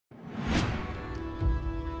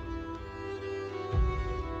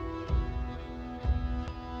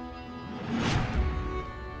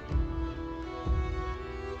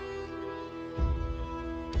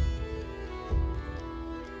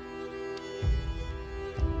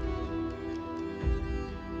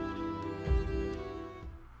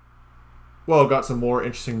well, got some more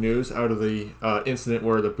interesting news out of the incident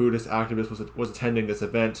where the Buddhist activist was attending this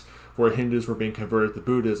event where Hindus were being converted to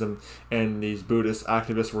Buddhism, and these Buddhist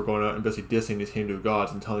activists were going out and basically dissing these Hindu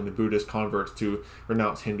gods and telling the Buddhist converts to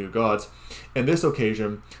renounce Hindu gods. And this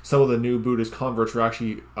occasion, some of the new Buddhist converts were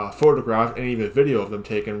actually photographed and even a video of them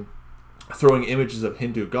taken throwing images of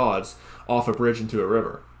Hindu gods off a bridge into a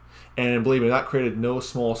river. And believe me, that created no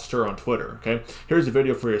small stir on Twitter. Okay, here's a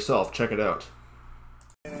video for yourself. Check it out.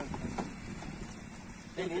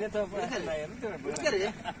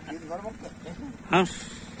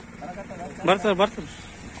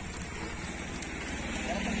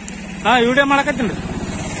 Video ಮಾಡಕತ್ತೀನಿ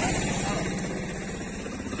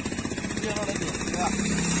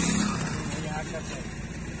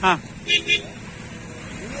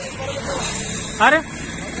ಅರೆ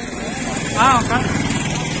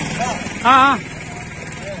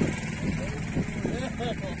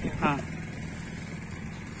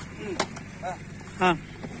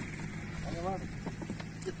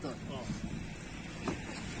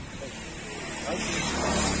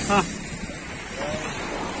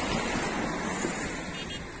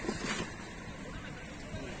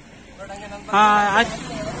ಆಯ್ತು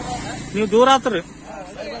ನೀವು ದೂರ ಆತ್ರಿ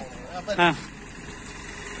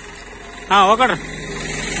ಹೋಗಡ್ರಿ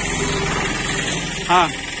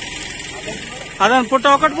ಅದನ್ನ ಪುಟ್ಟ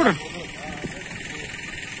ಹೋಗಟ್ಬಿಡ್ರಿ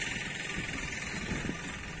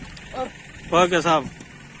okay Sab.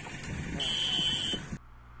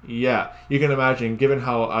 Yeah, you can imagine, given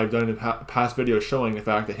how I've done in past videos showing the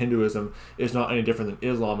fact that Hinduism is not any different than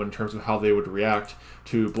Islam in terms of how they would react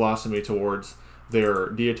to blasphemy towards their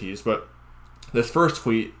deities. But this first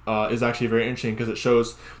tweet is actually very interesting because it shows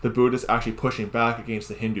the Buddhists actually pushing back against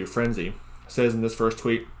the Hindu frenzy. It says in this first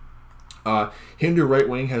tweet, Hindu right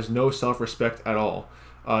wing has no self-respect at all.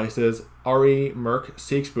 He says, Ari Merck,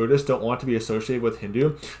 Sikhs Buddhists don't want to be associated with Hindu.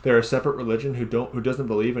 They're a separate religion who doesn't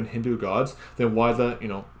believe in Hindu gods. Then why the,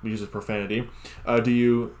 uses profanity. Do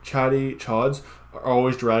you chatty chods are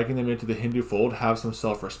always dragging them into the Hindu fold? Have some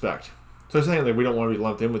self-respect. So they're saying that we don't want to be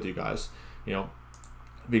lumped in with you guys,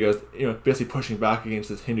 because, basically pushing back against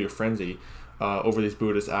this Hindu frenzy over these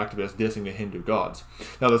Buddhist activists dissing the Hindu gods.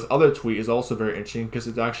 Now, this other tweet is also very interesting because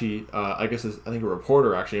it's actually, I think a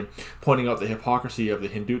reporter actually pointing out the hypocrisy of the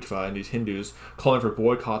Hindutva and these Hindus calling for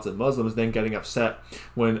boycotts of Muslims, then getting upset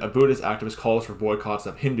when a Buddhist activist calls for boycotts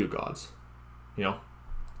of Hindu gods. It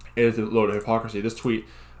is a load of hypocrisy. This tweet,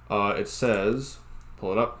 it says,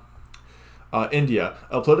 pull it up. India,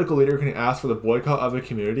 a political leader can ask for the boycott of a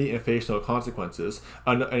community and face no consequences.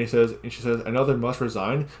 And she says, another must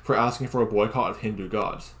resign for asking for a boycott of Hindu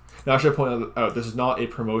gods. Now, I should point out, this is not a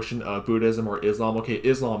promotion of Buddhism or Islam. Okay,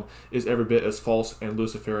 Islam is every bit as false and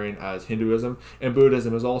Luciferian as Hinduism, and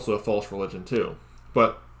Buddhism is also a false religion too. But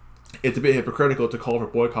it's a bit hypocritical to call for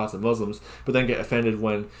boycotts of Muslims, but then get offended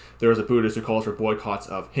when there is a Buddhist who calls for boycotts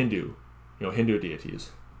of Hindu deities.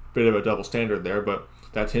 Bit of a double standard there, but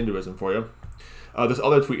that's Hinduism for you. This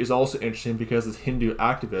other tweet is also interesting because this Hindu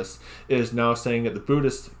activist is now saying that the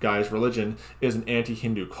Buddhist guy's religion is an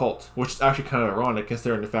anti-Hindu cult, which is actually kind of ironic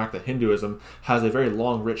considering the fact that Hinduism has a very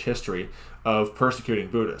long, rich history of persecuting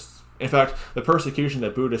Buddhists. In fact, the persecution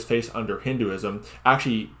that Buddhists face under Hinduism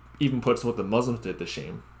actually even puts what the Muslims did to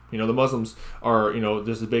shame. The Muslims are,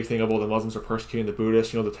 there's a big thing of, the Muslims are persecuting the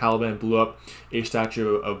Buddhists. The Taliban blew up a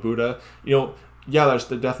statue of Buddha. Yeah,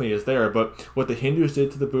 that definitely is there, but what the Hindus did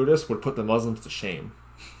to the Buddhists would put the Muslims to shame.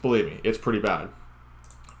 Believe me, it's pretty bad.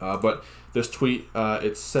 But this tweet,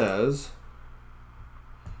 it says,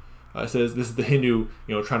 this is the Hindu,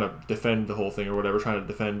 trying to defend the whole thing or whatever, trying to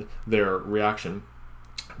defend their reaction.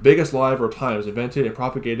 Biggest lie of our times, invented and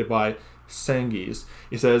propagated by Sanghis.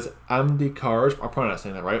 He says, Amdikars, I'm probably not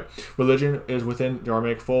saying that right. Religion is within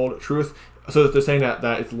Dharmic fold. Truth. So they're saying that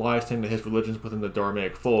it's lies saying that his religion is within the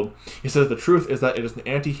Dharmic fold. He says the truth is that it is an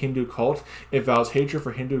anti-Hindu cult. It vows hatred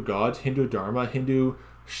for Hindu gods, Hindu Dharma, Hindu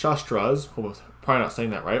Shastras, probably not saying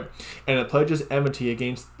that right, and it pledges enmity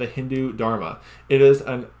against the Hindu Dharma. It is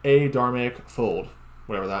an a-Dharmic fold,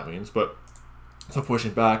 whatever that means, but so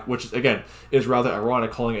pushing back, which again is rather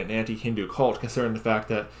ironic calling it an anti-Hindu cult considering the fact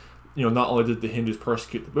that not only did the Hindus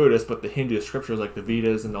persecute the Buddhists, but the Hindu scriptures like the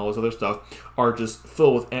Vedas and all this other stuff are just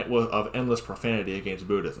filled of endless profanity against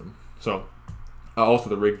Buddhism. So, also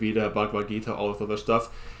the Rig Veda, Bhagavad Gita, all this other stuff.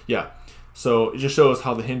 Yeah, so it just shows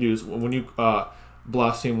how the Hindus, when you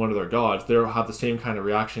blaspheme one of their gods, they'll have the same kind of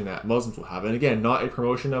reaction that Muslims will have. And again, not a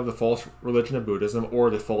promotion of the false religion of Buddhism or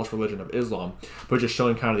the false religion of Islam, but just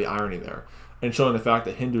showing kind of the irony there. And showing the fact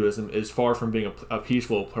that Hinduism is far from being a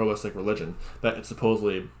peaceful, pluralistic religion that it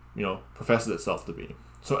supposedly, professes itself to be.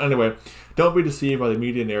 So anyway, don't be deceived by the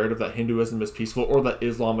media narrative that Hinduism is peaceful or that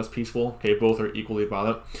Islam is peaceful. Okay, both are equally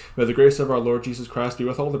violent. May the grace of our Lord Jesus Christ be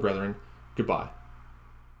with all the brethren. Goodbye.